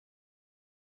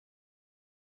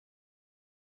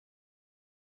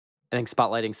I think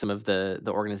spotlighting some of the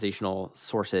organizational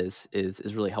sources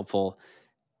is really helpful.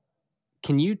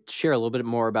 Can you share a little bit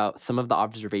more about some of the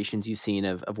observations you've seen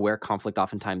of where conflict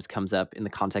oftentimes comes up in the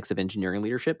context of engineering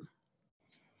leadership?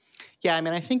 Yeah, I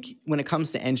mean, I think when it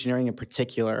comes to engineering in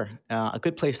particular, a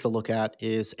good place to look at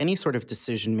is any sort of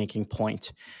decision-making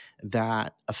point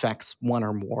that affects one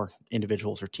or more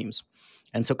individuals or teams.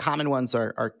 And so common ones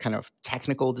are kind of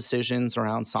technical decisions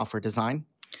around software design.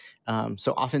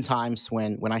 So oftentimes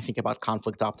when I think about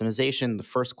conflict optimization, the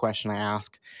first question I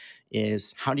ask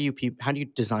is how do you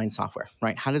design software,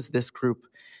 right? How does this group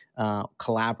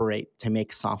collaborate to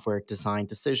make software design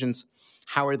decisions?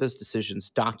 How are those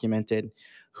decisions documented?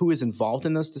 Who is involved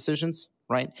in those decisions,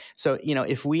 right? So,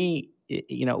 if we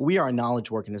are a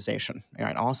knowledge organization,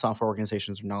 right? All software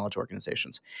organizations are knowledge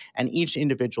organizations. And each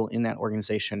individual in that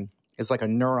organization is like a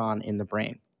neuron in the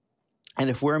brain. And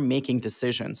if we're making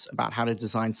decisions about how to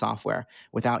design software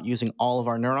without using all of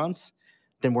our neurons,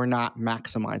 then we're not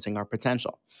maximizing our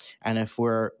potential. And if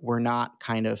we're not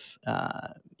kind of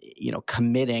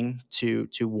committing to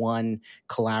one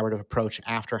collaborative approach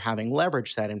after having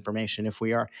leveraged that information, if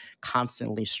we are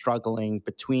constantly struggling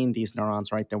between these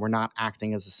neurons, right, then we're not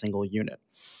acting as a single unit.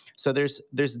 So there's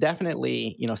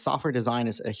definitely, software design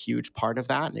is a huge part of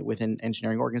that within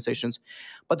engineering organizations,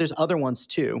 but there's other ones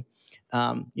too.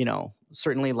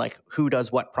 Certainly like who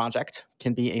does what project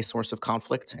can be a source of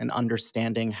conflict, and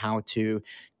understanding how to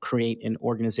create an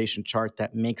organization chart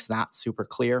that makes that super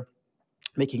clear,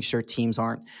 making sure teams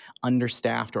aren't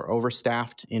understaffed or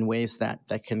overstaffed in ways that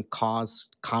can cause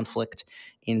conflict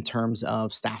in terms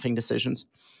of staffing decisions.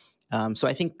 So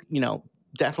I think,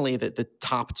 definitely the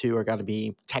top two are got to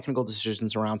be technical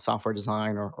decisions around software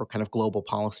design or kind of global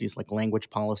policies like language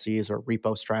policies or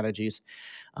repo strategies.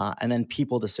 And then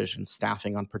people decisions,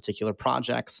 staffing on particular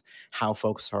projects, how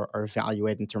folks are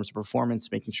evaluated in terms of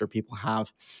performance, making sure people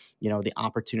have, the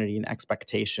opportunity and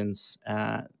expectations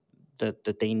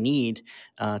that they need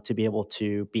to be able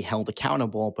to be held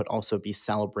accountable, but also be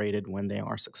celebrated when they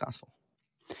are successful.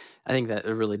 I think that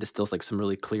it really distills like some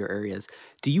really clear areas.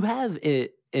 Do you have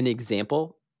an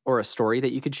example or a story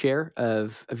that you could share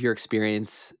of your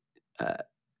experience? Uh,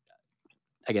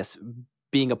 I guess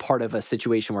being a part of a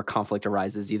situation where conflict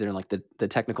arises, either in like the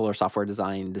technical or software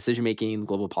design, decision making,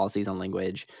 global policies on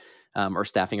language, or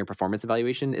staffing or performance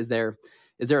evaluation. Is there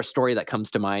a story that comes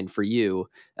to mind for you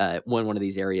when one of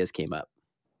these areas came up?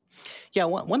 Yeah,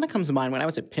 one that comes to mind when I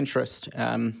was at Pinterest,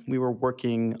 we were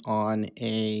working on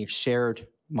a shared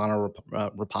mono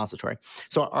repository.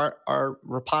 So our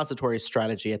repository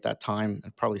strategy at that time,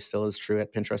 and probably still is true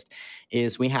at Pinterest,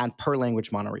 is we had per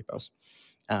language monorepos.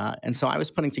 And so I was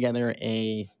putting together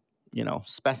a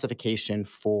specification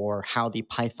for how the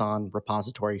Python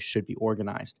repository should be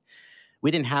organized.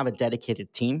 We didn't have a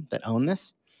dedicated team that owned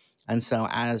this. And so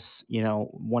as,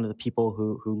 one of the people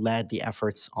who led the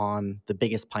efforts on the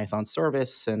biggest Python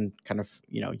service and kind of,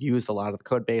 used a lot of the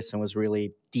code base and was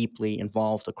really deeply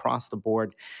involved across the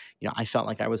board, I felt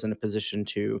like I was in a position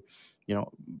to,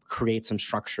 create some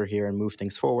structure here and move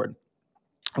things forward.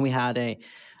 And we had a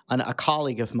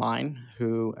colleague of mine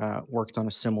who worked on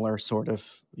a similar sort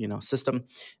of, system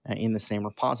in the same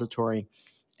repository.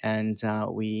 And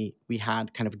we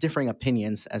had kind of differing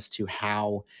opinions as to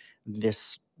how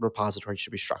this repository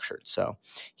should be structured. So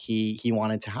he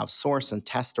wanted to have source and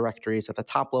test directories at the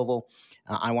top level.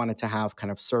 I wanted to have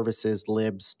kind of services,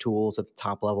 libs, tools at the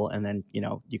top level, and then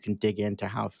you can dig in to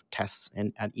have tests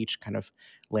at each kind of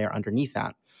layer underneath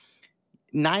that.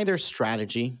 Neither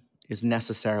strategy is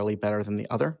necessarily better than the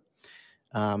other.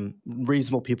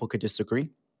 Reasonable people could disagree.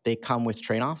 They come with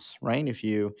trade-offs, right? If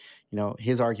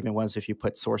his argument was if you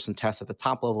put source and test at the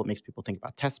top level, it makes people think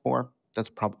about tests more. That's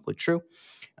probably true.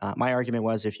 My argument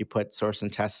was if you put source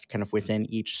and test kind of within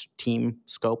each team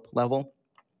scope level,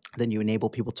 then you enable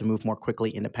people to move more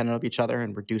quickly independent of each other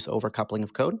and reduce overcoupling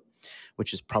of code,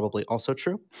 which is probably also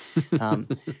true.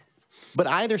 But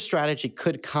either strategy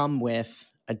could come with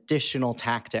additional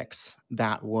tactics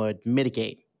that would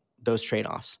mitigate those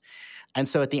trade-offs. And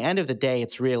so at the end of the day,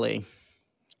 it's really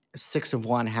six of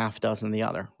one, half dozen the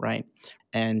other, right?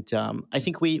 And I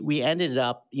think we ended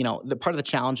up, the part of the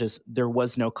challenge is there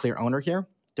was no clear owner here.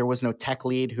 There was no tech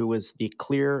lead who was the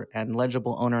clear and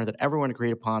legible owner that everyone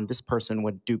agreed upon. This person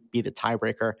would be the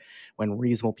tiebreaker when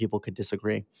reasonable people could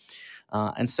disagree.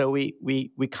 And so we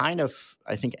kind of,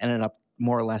 I think, ended up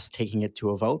more or less taking it to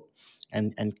a vote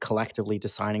and collectively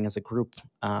deciding as a group.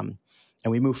 And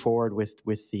we moved forward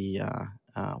with the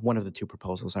one of the two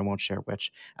proposals. I won't share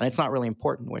which, and it's not really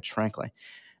important which, frankly.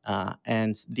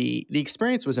 And the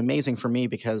experience was amazing for me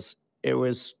because it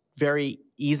was very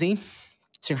easy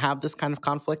to have this kind of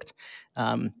conflict.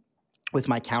 with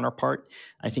my counterpart.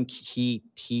 I think he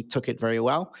took it very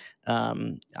well.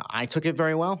 I took it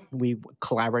very well. We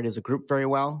collaborate as a group very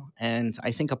well, and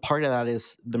I think a part of that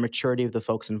is the maturity of the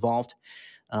folks involved,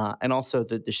 and also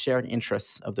the shared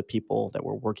interests of the people that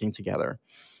were working together.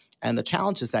 And the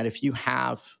challenge is that if you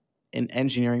have an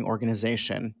engineering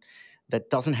organization that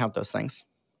doesn't have those things,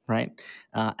 right,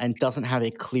 and doesn't have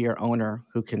a clear owner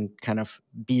who can kind of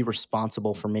be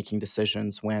responsible for making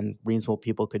decisions when reasonable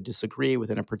people could disagree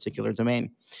within a particular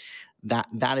domain,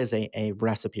 that is a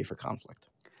recipe for conflict.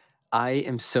 I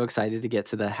am so excited to get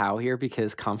to the how here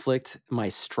because conflict, my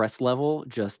stress level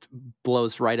just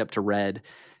blows right up to red.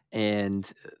 And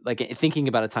like thinking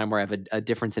about a time where I have a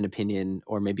difference in opinion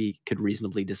or maybe could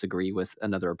reasonably disagree with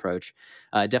another approach,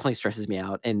 definitely stresses me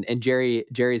out. And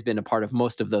Jerry's been a part of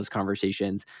most of those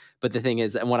conversations. But the thing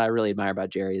is, and what I really admire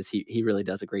about Jerry is he really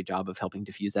does a great job of helping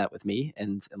diffuse that with me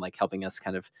and like helping us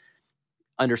kind of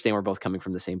understand we're both coming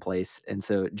from the same place. And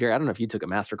so, Jerry, I don't know if you took a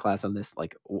master class on this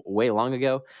like way long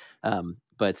ago,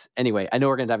 but anyway, I know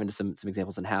we're going to dive into some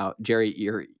examples on how. Jerry,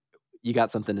 you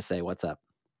got something to say? What's up?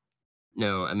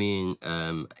 No, I mean,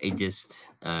 I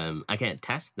can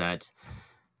attest that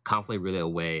conflict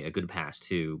really a good path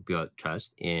to build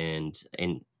trust and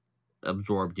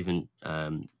absorb different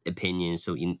opinions.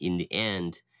 So in the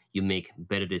end, you make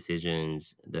better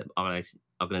decisions. The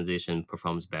organization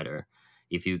performs better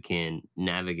if you can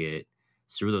navigate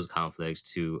through those conflicts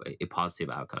to a positive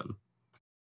outcome.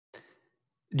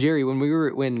 Jerry,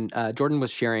 when Jordan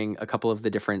was sharing a couple of the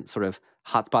different sort of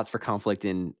hotspots for conflict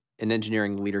in an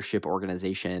engineering leadership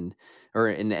organization or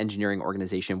in the engineering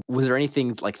organization, was there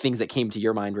anything like things that came to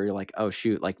your mind where you're like, oh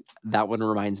shoot, like that one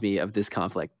reminds me of this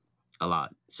conflict? A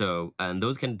lot. So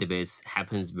those kind of debates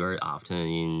happens very often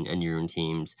in engineering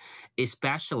teams,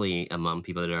 especially among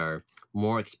people that are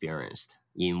more experienced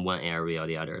in one area or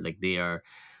the other. Like they are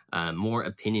more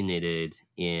opinionated,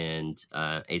 and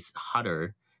it's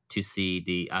harder to see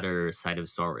the other side of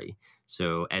the story.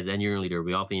 So as engineering leader,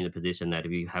 we often in the position that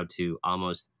we have to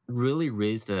almost really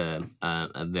raise the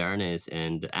awareness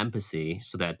and empathy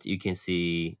so that you can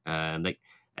see, like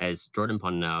as Jordan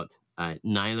pointed out,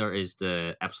 neither is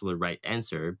the absolute right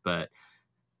answer, but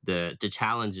the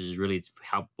challenge is really to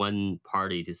help one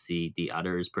party to see the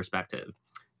other's perspective,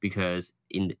 because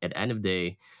at the end of the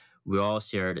day, we all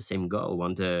share the same goal: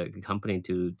 want the company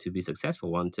to be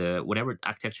successful, want to whatever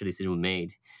architecture decision we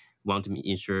made, want to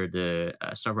ensure the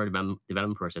software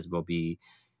development process will be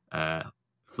uh,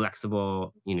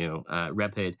 flexible,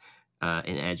 rapid,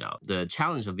 and agile. The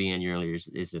challenge of being engineering leaders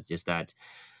is just that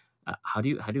how do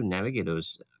you navigate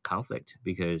those conflict,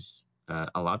 because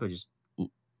a lot of people just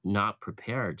not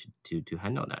prepared to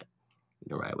handle that in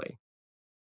the right way.